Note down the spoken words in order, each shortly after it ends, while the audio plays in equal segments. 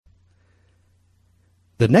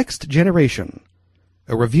The Next Generation,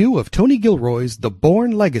 a review of Tony Gilroy's The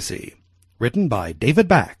Bourne Legacy, written by David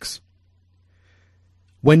Bax.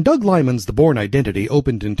 When Doug Liman's The Bourne Identity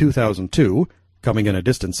opened in 2002, coming in a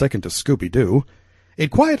distant second to Scooby-Doo,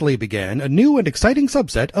 it quietly began a new and exciting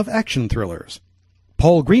subset of action thrillers.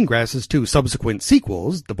 Paul Greengrass's two subsequent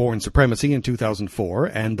sequels, The Bourne Supremacy in 2004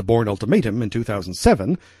 and The Bourne Ultimatum in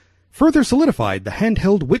 2007, further solidified the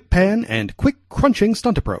handheld whip-pan and quick crunching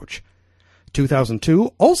stunt approach.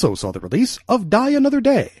 2002 also saw the release of Die Another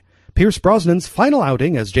Day, Pierce Brosnan's final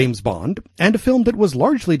outing as James Bond, and a film that was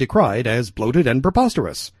largely decried as bloated and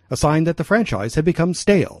preposterous, a sign that the franchise had become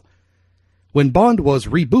stale. When Bond was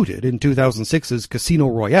rebooted in 2006's Casino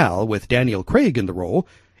Royale with Daniel Craig in the role,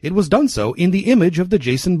 it was done so in the image of the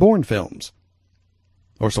Jason Bourne films.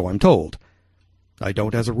 Or so I'm told. I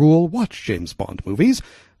don't, as a rule, watch James Bond movies,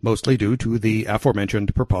 mostly due to the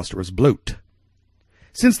aforementioned preposterous bloat.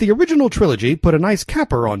 Since the original trilogy put a nice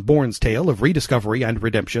capper on Bourne's tale of rediscovery and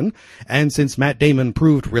redemption, and since Matt Damon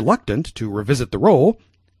proved reluctant to revisit the role,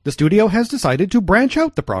 the studio has decided to branch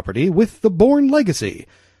out the property with The Bourne Legacy,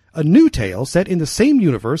 a new tale set in the same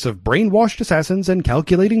universe of brainwashed assassins and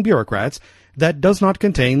calculating bureaucrats that does not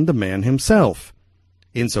contain the man himself.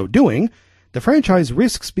 In so doing, the franchise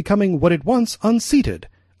risks becoming what it once unseated,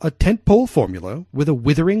 a tentpole formula with a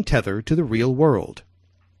withering tether to the real world.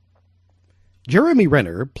 Jeremy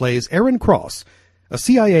Renner plays Aaron Cross, a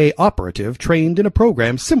CIA operative trained in a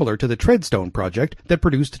program similar to the Treadstone Project that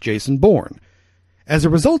produced Jason Bourne. As a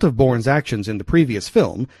result of Bourne's actions in the previous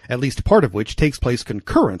film, at least part of which takes place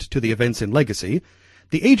concurrent to the events in Legacy,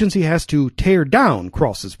 the agency has to tear down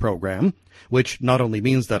Cross's program, which not only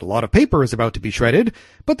means that a lot of paper is about to be shredded,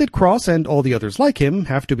 but that Cross and all the others like him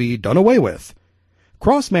have to be done away with.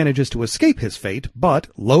 Cross manages to escape his fate, but,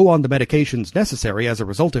 low on the medications necessary as a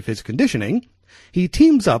result of his conditioning, he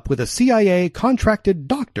teams up with a CIA-contracted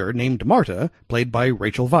doctor named Marta, played by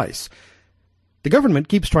Rachel Weisz. The government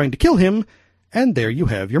keeps trying to kill him, and there you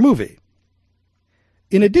have your movie.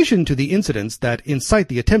 In addition to the incidents that incite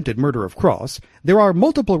the attempted murder of Cross, there are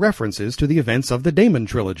multiple references to the events of the Damon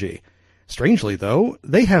trilogy. Strangely, though,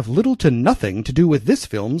 they have little to nothing to do with this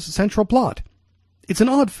film's central plot. It's an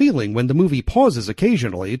odd feeling when the movie pauses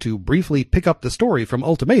occasionally to briefly pick up the story from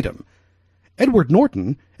Ultimatum. Edward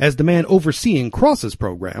Norton, as the man overseeing Cross's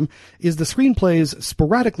program, is the screenplay's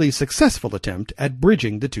sporadically successful attempt at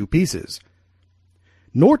bridging the two pieces.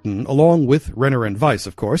 Norton, along with Renner and Weisz,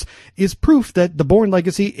 of course, is proof that The Bourne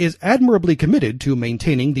Legacy is admirably committed to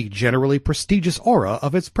maintaining the generally prestigious aura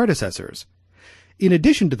of its predecessors. In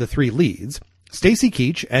addition to the three leads, Stacy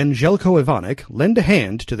Keach and Željko Ivanek lend a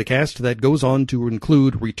hand to the cast that goes on to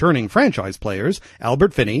include returning franchise players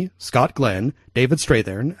Albert Finney, Scott Glenn, David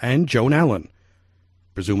Strathairn, and Joan Allen.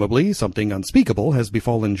 Presumably, something unspeakable has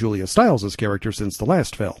befallen Julia Stiles' character since the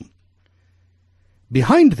last film.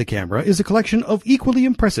 Behind the camera is a collection of equally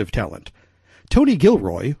impressive talent. Tony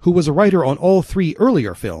Gilroy, who was a writer on all three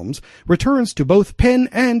earlier films, returns to both pen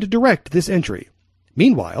and direct this entry.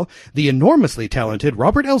 Meanwhile, the enormously talented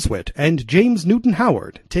Robert Elswit and James Newton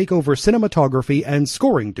Howard take over cinematography and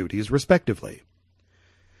scoring duties respectively.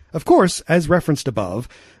 Of course, as referenced above,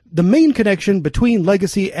 the main connection between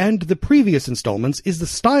Legacy and the previous installments is the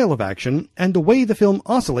style of action and the way the film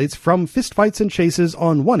oscillates from fistfights and chases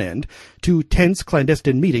on one end to tense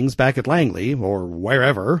clandestine meetings back at Langley, or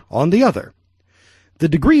wherever, on the other. The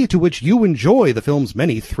degree to which you enjoy the film's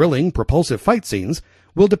many thrilling, propulsive fight scenes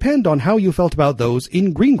will depend on how you felt about those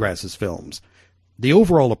in Greengrass's films. The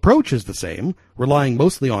overall approach is the same, relying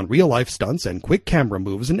mostly on real-life stunts and quick camera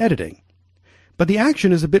moves and editing. But the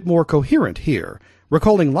action is a bit more coherent here,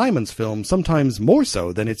 recalling Liman's film sometimes more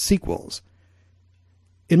so than its sequels.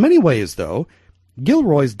 In many ways, though,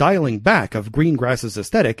 Gilroy's dialing back of Greengrass's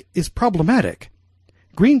aesthetic is problematic.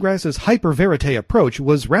 Greengrass's hyper-verite approach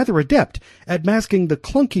was rather adept at masking the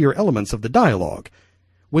clunkier elements of the dialogue.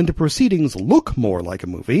 When the proceedings look more like a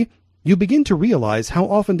movie, you begin to realize how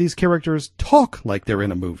often these characters talk like they're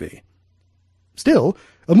in a movie. Still,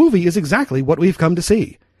 a movie is exactly what we've come to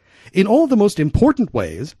see. In all the most important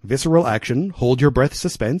ways, visceral action, hold-your-breath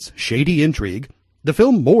suspense, shady intrigue, the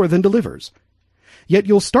film more than delivers. Yet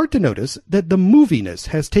you'll start to notice that the moviness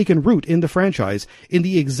has taken root in the franchise in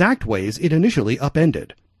the exact ways it initially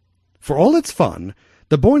upended. For all its fun,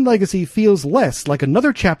 The Bourne Legacy feels less like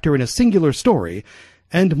another chapter in a singular story,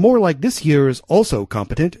 and more like this year's also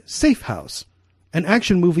competent Safe House, an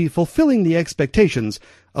action movie fulfilling the expectations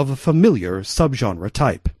of a familiar subgenre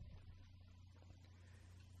type.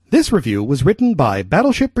 This review was written by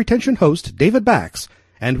Battleship Pretension host David Bax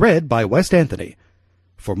and read by Wes Anthony.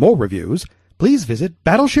 For more reviews, please visit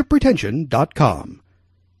battleshippretension.com.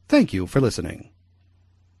 Thank you for listening.